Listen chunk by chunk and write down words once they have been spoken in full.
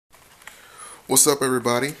What's up,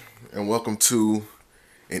 everybody, and welcome to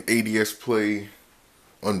an ADSplay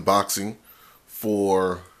unboxing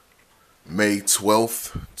for May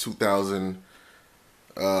 12th,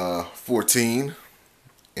 2014.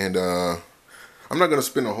 And I'm not going to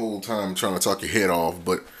spend a whole time trying to talk your head off,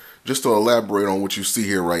 but just to elaborate on what you see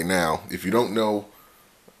here right now. If you don't know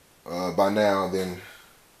by now, then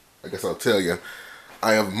I guess I'll tell you.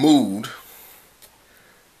 I have moved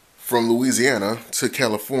from Louisiana to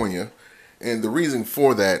California. And the reason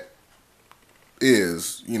for that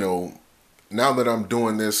is, now that I'm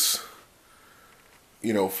doing this,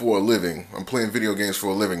 for a living, I'm playing video games for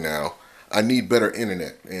a living now, I need better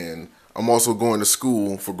internet. And I'm also going to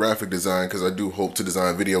school for graphic design because I do hope to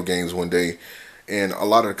design video games one day. And a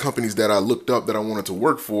lot of the companies that I looked up that I wanted to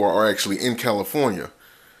work for are actually in California.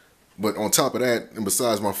 But on top of that, and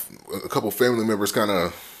besides a couple family members kind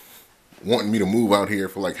of wanting me to move out here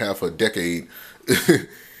for like half a decade,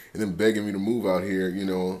 and then begging me to move out here,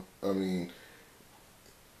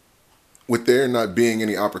 with there not being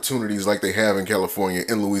any opportunities like they have in California,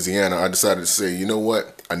 in Louisiana, I decided to say, you know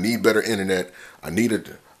what, I need better internet, I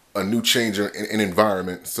needed a new change in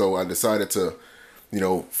environment, so I decided to,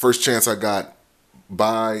 first chance I got,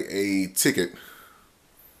 buy a ticket,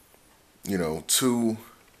 to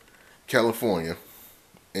California,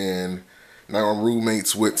 and now I'm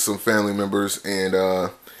roommates with some family members,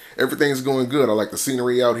 and everything's going good. I like the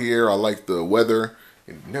scenery out here. I like the weather.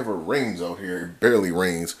 It never rains out here. It barely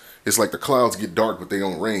rains. It's like the clouds get dark, but they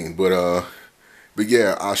don't rain. But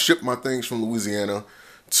yeah, I shipped my things from Louisiana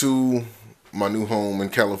to my new home in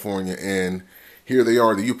California, and here they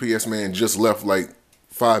are. The UPS man just left like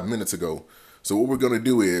 5 minutes ago. So what we're gonna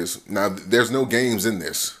do is, now there's no games in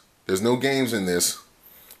this. There's no games in this.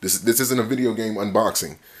 This isn't a video game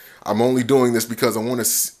unboxing. I'm only doing this because I want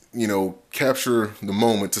to, capture the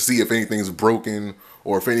moment to see if anything's broken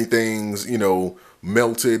or if anything's,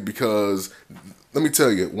 melted. Because let me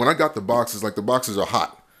tell you, when I got the boxes, the boxes are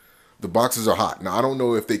hot. The boxes are hot. Now, I don't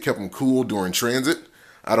know if they kept them cool during transit.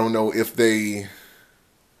 I don't know if the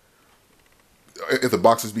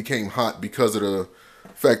boxes became hot because of the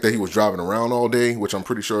fact that he was driving around all day, which I'm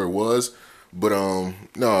pretty sure it was. But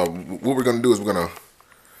no, what we're gonna do is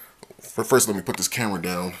first let me put this camera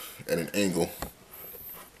down at an angle.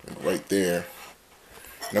 Right there.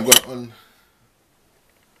 And I'm going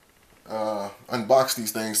to unbox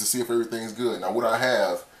these things to see if everything's good. Now what I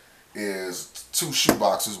have is two shoe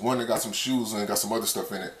boxes. One that got some shoes and got some other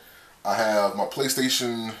stuff in it. I have my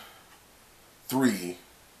PlayStation 3,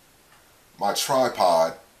 my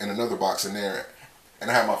tripod, and another box in there. And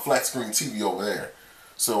I have my flat screen TV over there.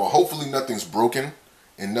 So hopefully nothing's broken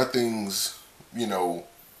and nothing's,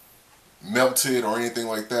 melted or anything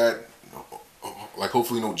like that. Like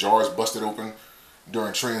hopefully no jars busted open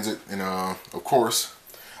during transit. And of course,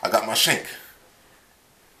 I got my shank.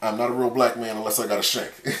 I'm not a real black man unless I got a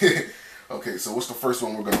shank. Okay, so what's the first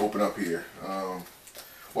one we're going to open up here? Well,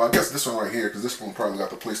 I guess this one right here, because this one probably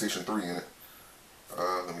got the PlayStation 3 in it.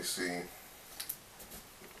 Let me see.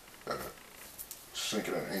 Got a shank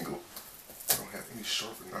at an angle. I don't have any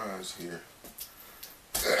sharper knives here.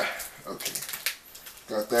 Okay,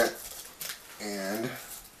 got that. And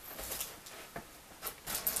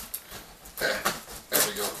there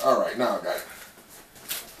we go. Alright, now I got it.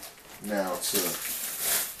 Now there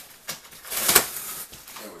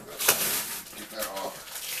we go. Get that off.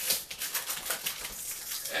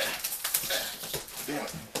 Damn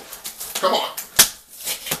it. Come on.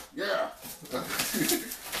 Yeah.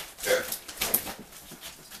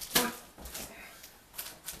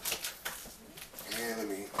 And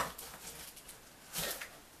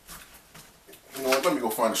let me go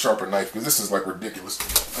find a sharper knife, because this is like ridiculous.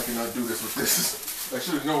 I cannot do this with this. I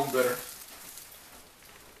should have known better.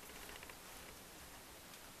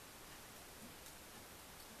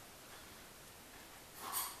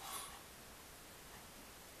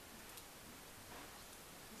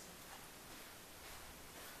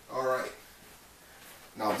 Alright.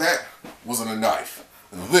 Now that wasn't a knife.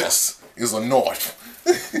 This is a knife.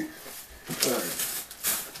 Alright.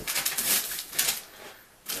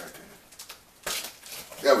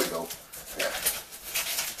 There we go. Yeah.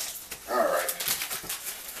 Alright.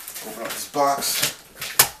 Open up this box.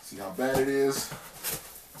 See how bad it is.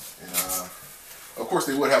 And of course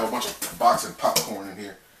they would have a bunch of boxing popcorn in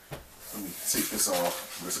here. Let me take this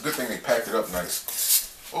off. But it's a good thing they packed it up nice.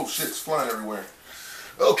 Oh shit, it's flying everywhere.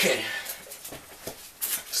 Okay.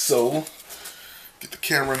 So, get the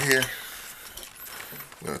camera here.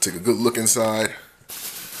 I'm gonna take a good look inside.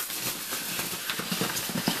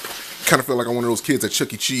 Kind of feel like I'm one of those kids at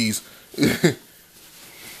Chuck E. Cheese. Okay,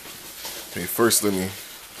 first let me.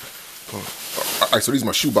 Alright, so these are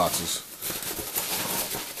my shoe boxes.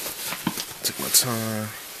 one time.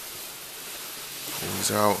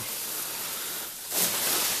 These out.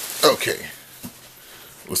 Okay.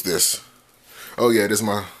 What's this? Oh yeah, this is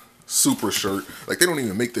my super shirt. Like, they don't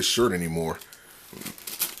even make this shirt anymore.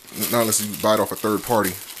 Not unless you buy it off a third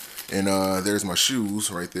party. And there's my shoes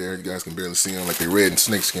right there. You guys can barely see them, like they're red and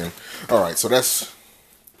snakeskin. Alright, so that's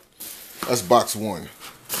box one.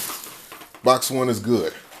 Box one is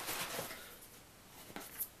good.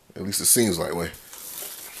 At least it seems that way.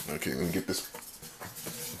 Okay, let me get this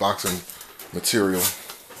boxing material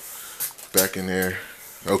back in there.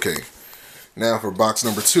 Okay, now for box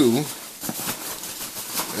number two.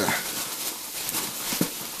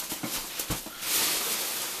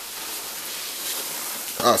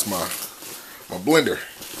 It's my blender.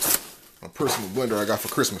 My personal blender I got for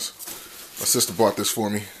Christmas. My sister bought this for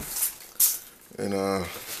me. And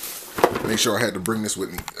made sure I had to bring this with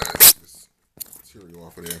me. Get this material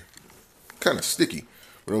off of there. Kind of sticky.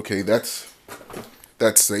 But okay, that's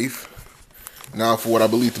safe. Now for what I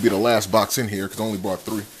believe to be the last box in here, because I only bought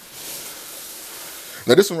 3.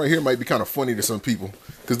 Now this one right here might be kind of funny to some people,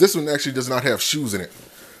 because this one actually does not have shoes in it.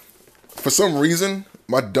 For some reason,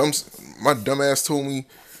 my dumb ass told me,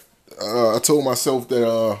 I told myself that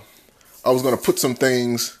I was going to put some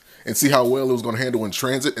things and see how well it was going to handle in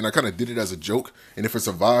transit, and I kind of did it as a joke. And if it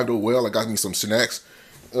survived, oh well, I got me some snacks.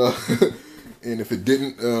 And if it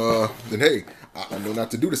didn't, then hey, I know not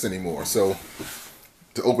to do this anymore. So,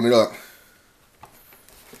 to open it up,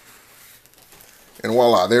 and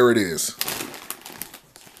voila, there it is.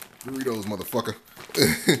 Doritos, motherfucker.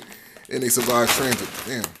 And they survived transit.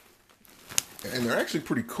 Damn. And they're actually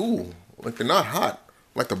pretty cool. Like, they're not hot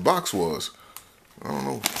like the box was. I don't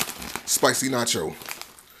know. Spicy nacho.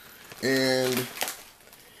 And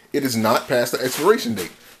it is not past the expiration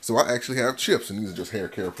date. So I actually have chips, and these are just hair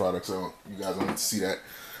care products. So you guys don't need to see that.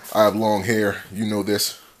 I have long hair. You know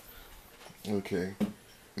this. Okay.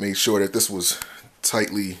 Made sure that this was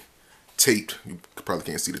tightly taped. You probably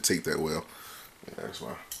can't see the tape that well. Yeah, that's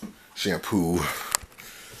my shampoo.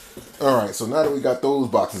 Alright, so now that we got those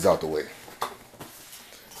boxes out the way.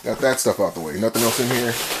 Got that stuff out the way. Nothing else in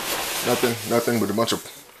here. Nothing but a bunch of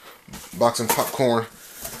boxing popcorn.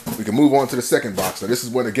 We can move on to the second box. Now this is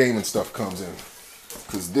where the gaming stuff comes in.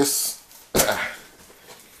 Because this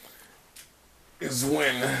is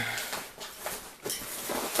when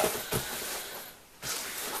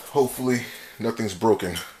hopefully nothing's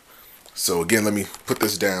broken. So again, let me put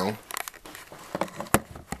this down. I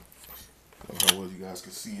don't know how well you guys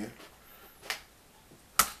can see it.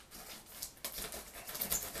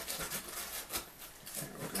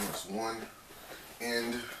 That's one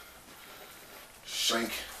end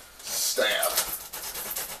shank stab.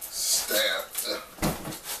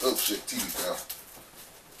 Oh shit, TV fell.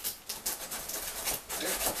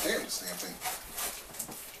 Damn this damn thing.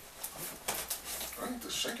 I need to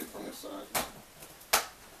shank it from this side.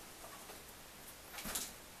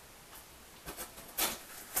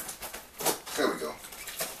 There we go.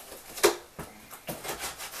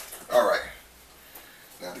 Alright.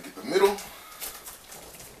 Now to get the middle.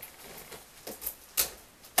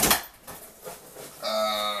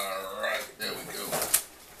 Alright, there we go.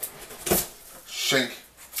 Shank.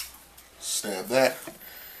 Stab that.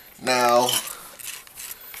 Now,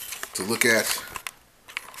 to look at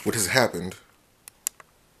what has happened.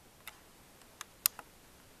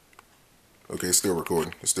 Okay, it's still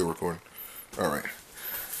recording. It's still recording. Alright.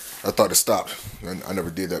 I thought it stopped. I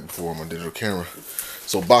never did that before on my digital camera.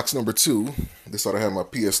 So box number 2. This ought to have my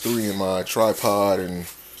PS3 and my tripod, and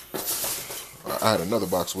I had another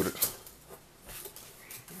box with it.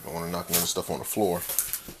 I don't want to knock any other stuff on the floor.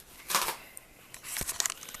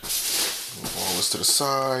 Move all this to the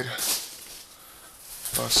side.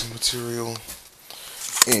 Boxing material.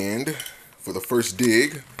 And for the first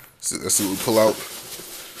dig, let's see what we pull out.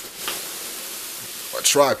 My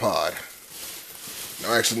tripod.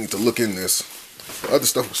 Now I actually need to look in this. The other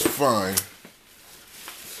stuff was fine.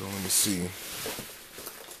 So let me see.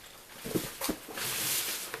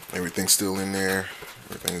 Everything's still in there.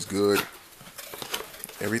 Everything's good.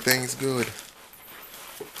 Everything's good.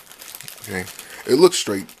 Okay. It looks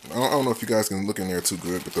straight. I don't know if you guys can look in there too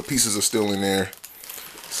good, but the pieces are still in there.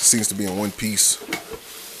 It seems to be in one piece.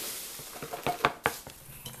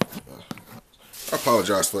 I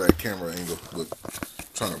apologize for that camera angle. Look, I'm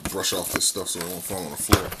trying to brush off this stuff so it won't fall on the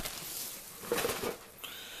floor.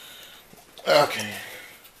 Okay.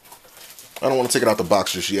 I don't want to take it out the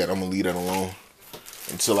box just yet. I'm going to leave that alone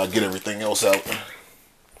until I get everything else out. Okay.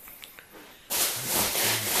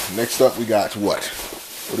 Next up, we got what?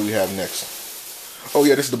 What do we have next? Oh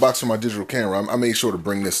yeah, this is the box for my digital camera. I made sure to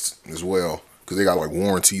bring this as well because they got like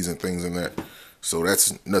warranties and things in that. So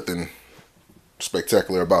that's nothing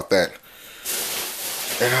spectacular about that.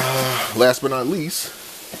 And last but not least,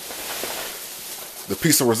 the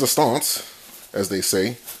piece of resistance, as they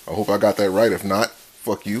say. I hope I got that right. If not,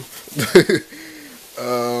 fuck you.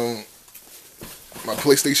 My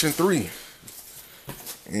PlayStation 3.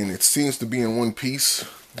 And it seems to be in one piece,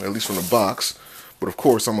 at least from the box. But of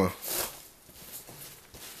course,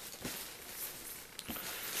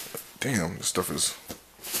 damn, this stuff is...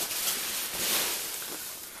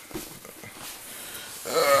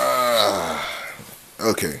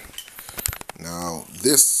 okay. Now,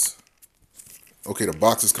 this... okay, the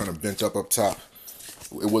box is kind of bent up top.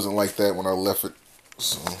 It wasn't like that when I left it.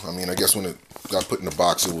 So, I mean, I guess when it got put in the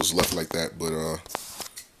box, it was left like that. But,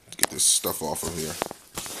 let's get this stuff off of here.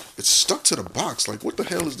 It's stuck to the box. Like, what the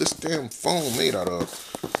hell is this damn foam made out of?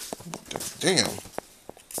 Damn.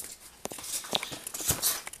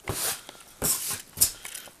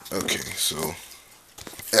 Okay, so,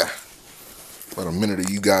 yeah. About a minute of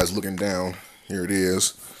you guys looking down. Here it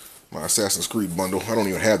is. My Assassin's Creed bundle. I don't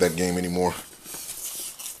even have that game anymore.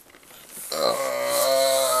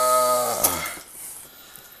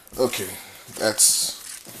 Okay, that's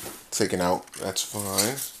taken out. That's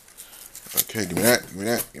fine. Okay, give me that, give me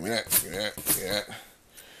that, give me that, give me that, give me that.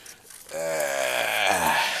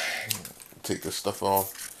 Take this stuff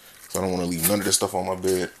off. So I don't want to leave none of this stuff on my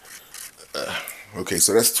bed. Okay,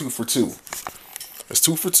 so that's 2 for 2. That's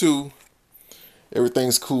 2 for 2.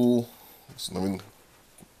 Everything's cool. So let me...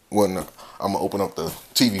 well, no, I'm going to open up the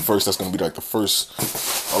TV first. That's going to be like the first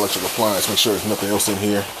electric appliance. Make sure there's nothing else in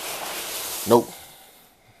here. Nope.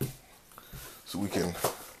 So we can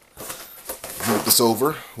move this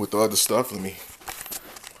over with the other stuff. Let me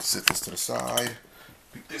set this to the side.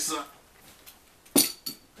 Pick this up.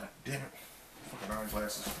 God damn it. Fucking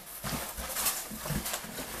eyeglasses.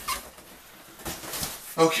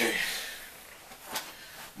 Okay.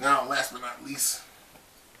 Now, last but not least,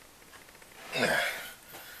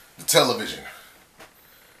 the television.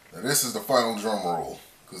 Now, this is the final drum roll.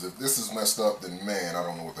 Because if this is messed up, then man, I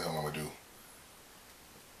don't know what the hell I'm going to do.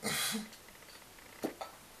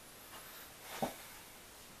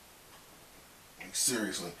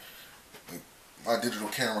 Seriously, my digital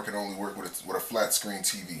camera can only work with a flat screen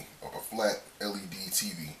TV, or a flat LED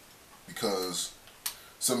TV, because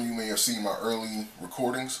some of you may have seen my early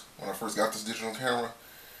recordings when I first got this digital camera,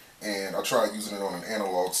 and I tried using it on an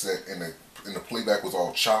analog set, and the playback was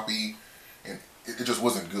all choppy, and it just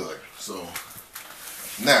wasn't good. So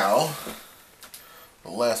now,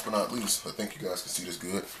 last but not least, I think you guys can see this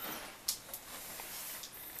good,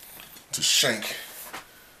 to shank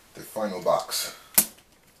the final box.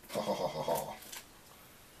 Ha ha ha ha ha.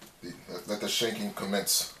 Let the shanking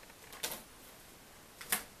commence.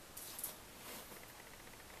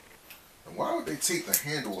 And why would they tape the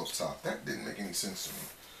handle up top? That didn't make any sense to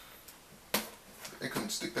me. They couldn't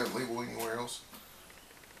stick that label anywhere else.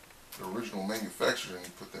 The original manufacturer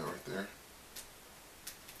didn't put that right there.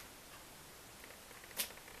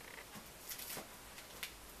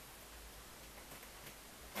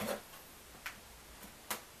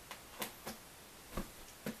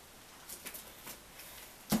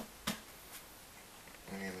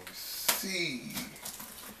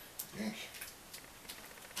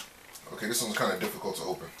 Okay, this one's kind of difficult to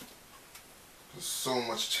open. There's so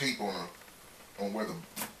much tape on where the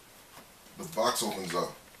box opens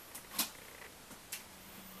up.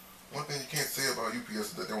 One thing you can't say about UPS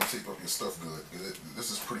is that they don't tape up your stuff good.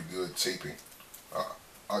 This is pretty good taping.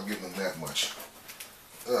 I'll give them that much.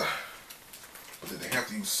 But they have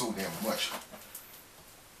to use so damn much.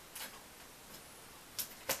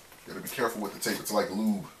 You gotta be careful with the tape. It's like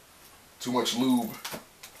lube. Too much lube,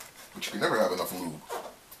 but you can never have enough lube.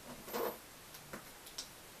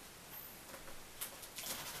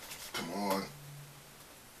 Come on.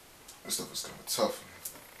 This stuff is kind of tough.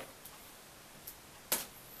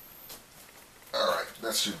 Alright,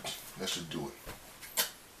 that should do it.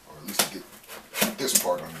 Or at least get this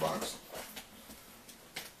part unboxed.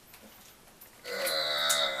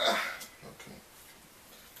 Okay.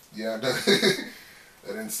 Yeah, that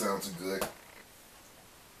didn't sound too good.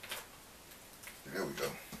 There we go.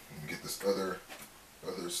 Let me get this other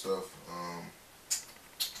stuff.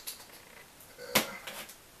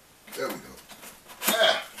 There we go.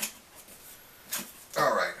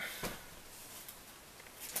 All right.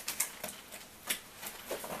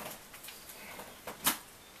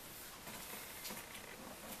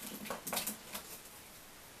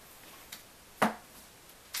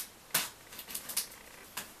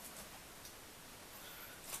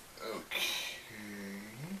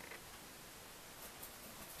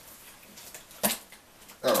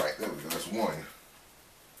 Alright, there we go, that's one.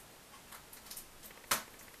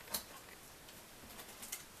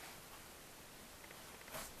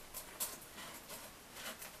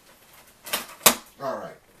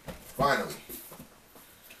 finally.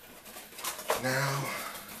 Now,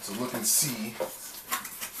 to look and see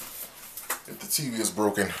if the TV is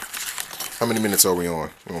broken. How many minutes are we on?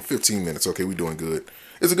 We're on 15 minutes. Okay, we're doing good.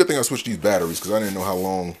 It's a good thing I switched these batteries because I didn't know how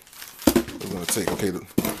long it was going to take. Okay,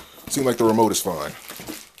 seems like the remote is fine.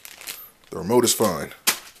 The remote is fine.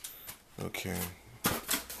 Okay,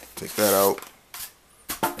 take that out.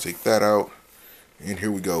 Take that out. And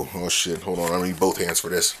here we go. Oh shit, hold on. I need both hands for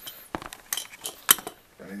this.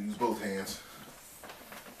 I need to use both hands.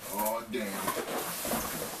 Oh damn.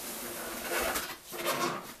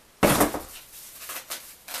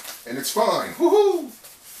 And it's fine. Woohoo!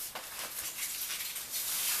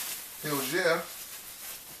 Hells yeah.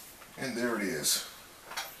 And there it is.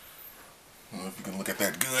 I don't know if you can look at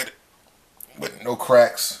that good. But no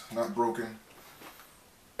cracks, not broken.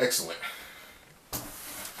 Excellent.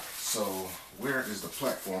 So, where is the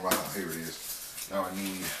platform? Ah, here it is. Now I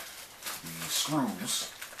need the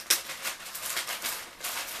screws.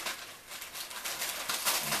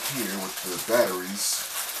 And here with the batteries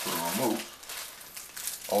for the remote.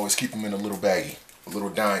 Always keep them in a little baggie. A little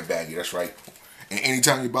dime baggie, that's right. And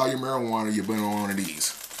anytime you buy your marijuana, you're buying on one of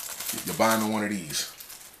these. You're buying on one of these.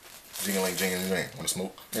 Jingling, jingling, jingling. Want to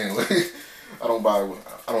smoke? Anyway, I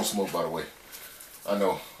don't smoke, by the way. I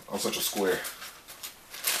know, I'm such a square.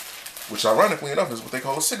 Which, ironically enough, is what they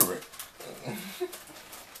call a cigarette.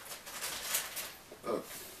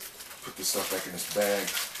 Put this stuff back in this bag.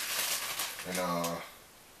 And,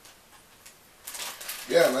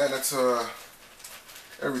 yeah, man, that's,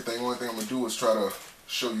 everything. Only thing I'm going to do is try to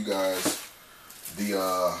show you guys the,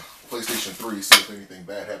 PlayStation 3, see if anything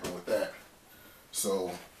bad happened with that.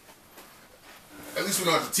 So, at least we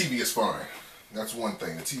know that the TV is fine. That's one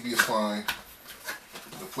thing. The TV is fine.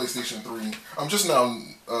 The PlayStation 3. I'm just now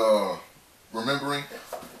remembering.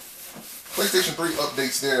 PlayStation 3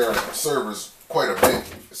 updates their servers quite a bit.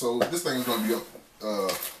 So this thing is going to be up.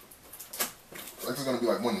 Like there's going to be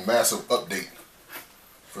like one massive update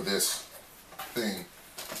for this thing.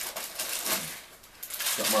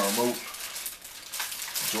 Got my remote,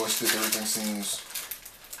 joystick. Everything seems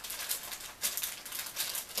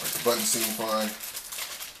like the buttons seem fine.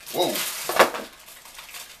 Whoa.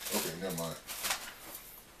 Okay, never mind.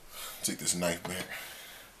 Take this knife back.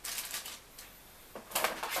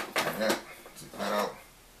 Take that out.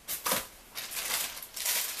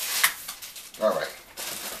 Alright.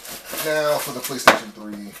 Now for the PlayStation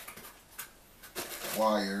 3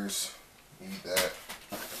 wires. Need that.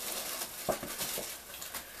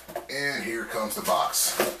 And here comes the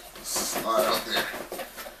box. Slide out there.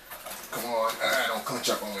 Come on. Don't clench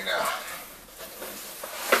up on me now.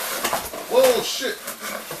 Whoa, shit.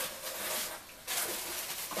 Okay.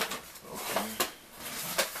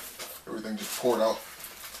 Everything just poured out.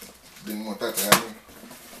 Didn't want that to happen.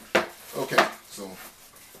 Okay, so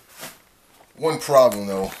one problem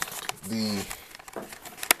though. The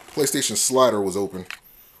PlayStation slider was open.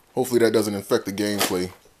 Hopefully that doesn't infect the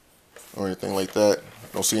gameplay or anything like that.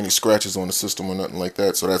 Don't see any scratches on the system or nothing like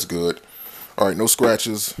that, so that's good. Alright, no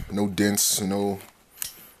scratches, no dents, no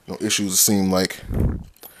issues it seem like.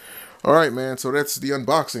 Alright, man, so that's the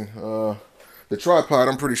unboxing. The tripod,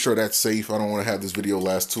 I'm pretty sure that's safe. I don't want to have this video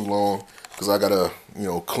last too long because I gotta,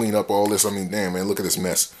 clean up all this. I mean, damn, man, look at this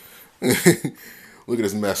mess. Look at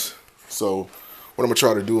this mess. So what I'm gonna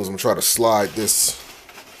try to do is I'm gonna try to slide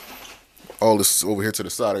all this over here to the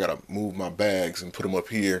side. I gotta move my bags and put them up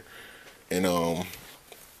here, and I'm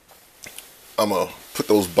gonna put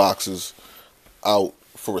those boxes out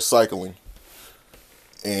for recycling,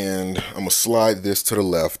 and I'm gonna slide this to the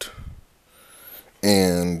left,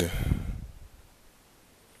 and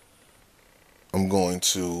I'm going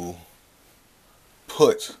to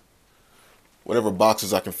put whatever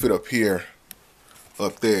boxes I can fit up here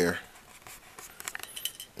up there,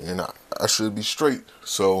 and I should be straight.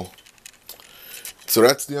 So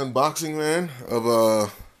that's the unboxing, man, of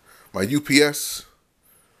my UPS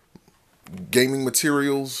gaming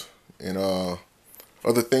materials and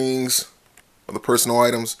other things, other personal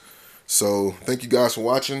items. So thank you guys for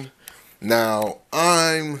watching. Now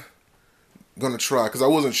I'm gonna try, because I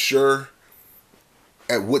wasn't sure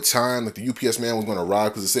at what time that the UPS man was gonna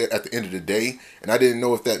arrive, because it said at the end of the day, and I didn't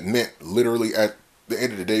know if that meant literally at the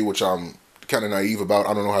end of the day, which I'm kind of naive about.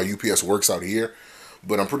 I don't know how UPS works out here,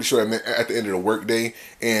 but I'm pretty sure it meant at the end of the work day.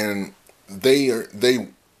 And they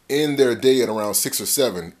end their day at around 6 or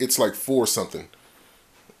 7. It's like 4 something,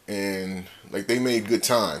 and like they made good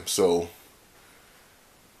time. So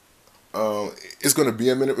it's gonna be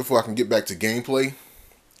a minute before I can get back to gameplay,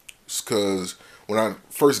 because when I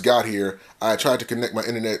first got here, I tried to connect my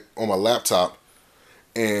internet on my laptop,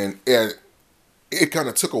 and it kind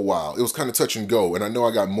of took a while. It was kind of touch and go, and I know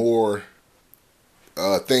I got more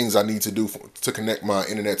things I need to do to connect my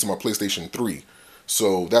internet to my PlayStation 3.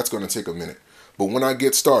 So that's going to take a minute. But when I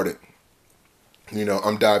get started, you know,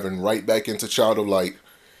 I'm diving right back into Child of Light,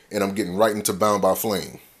 and I'm getting right into Bound by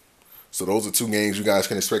Flame. So those are two games you guys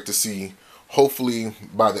can expect to see hopefully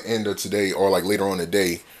by the end of today or like later on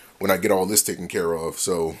today when I get all this taken care of.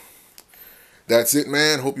 So that's it,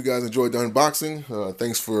 man. Hope you guys enjoyed the unboxing.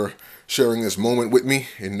 Thanks for sharing this moment with me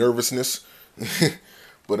in nervousness.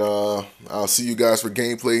 But I'll see you guys for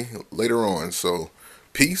gameplay later on. So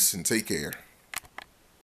peace and take care.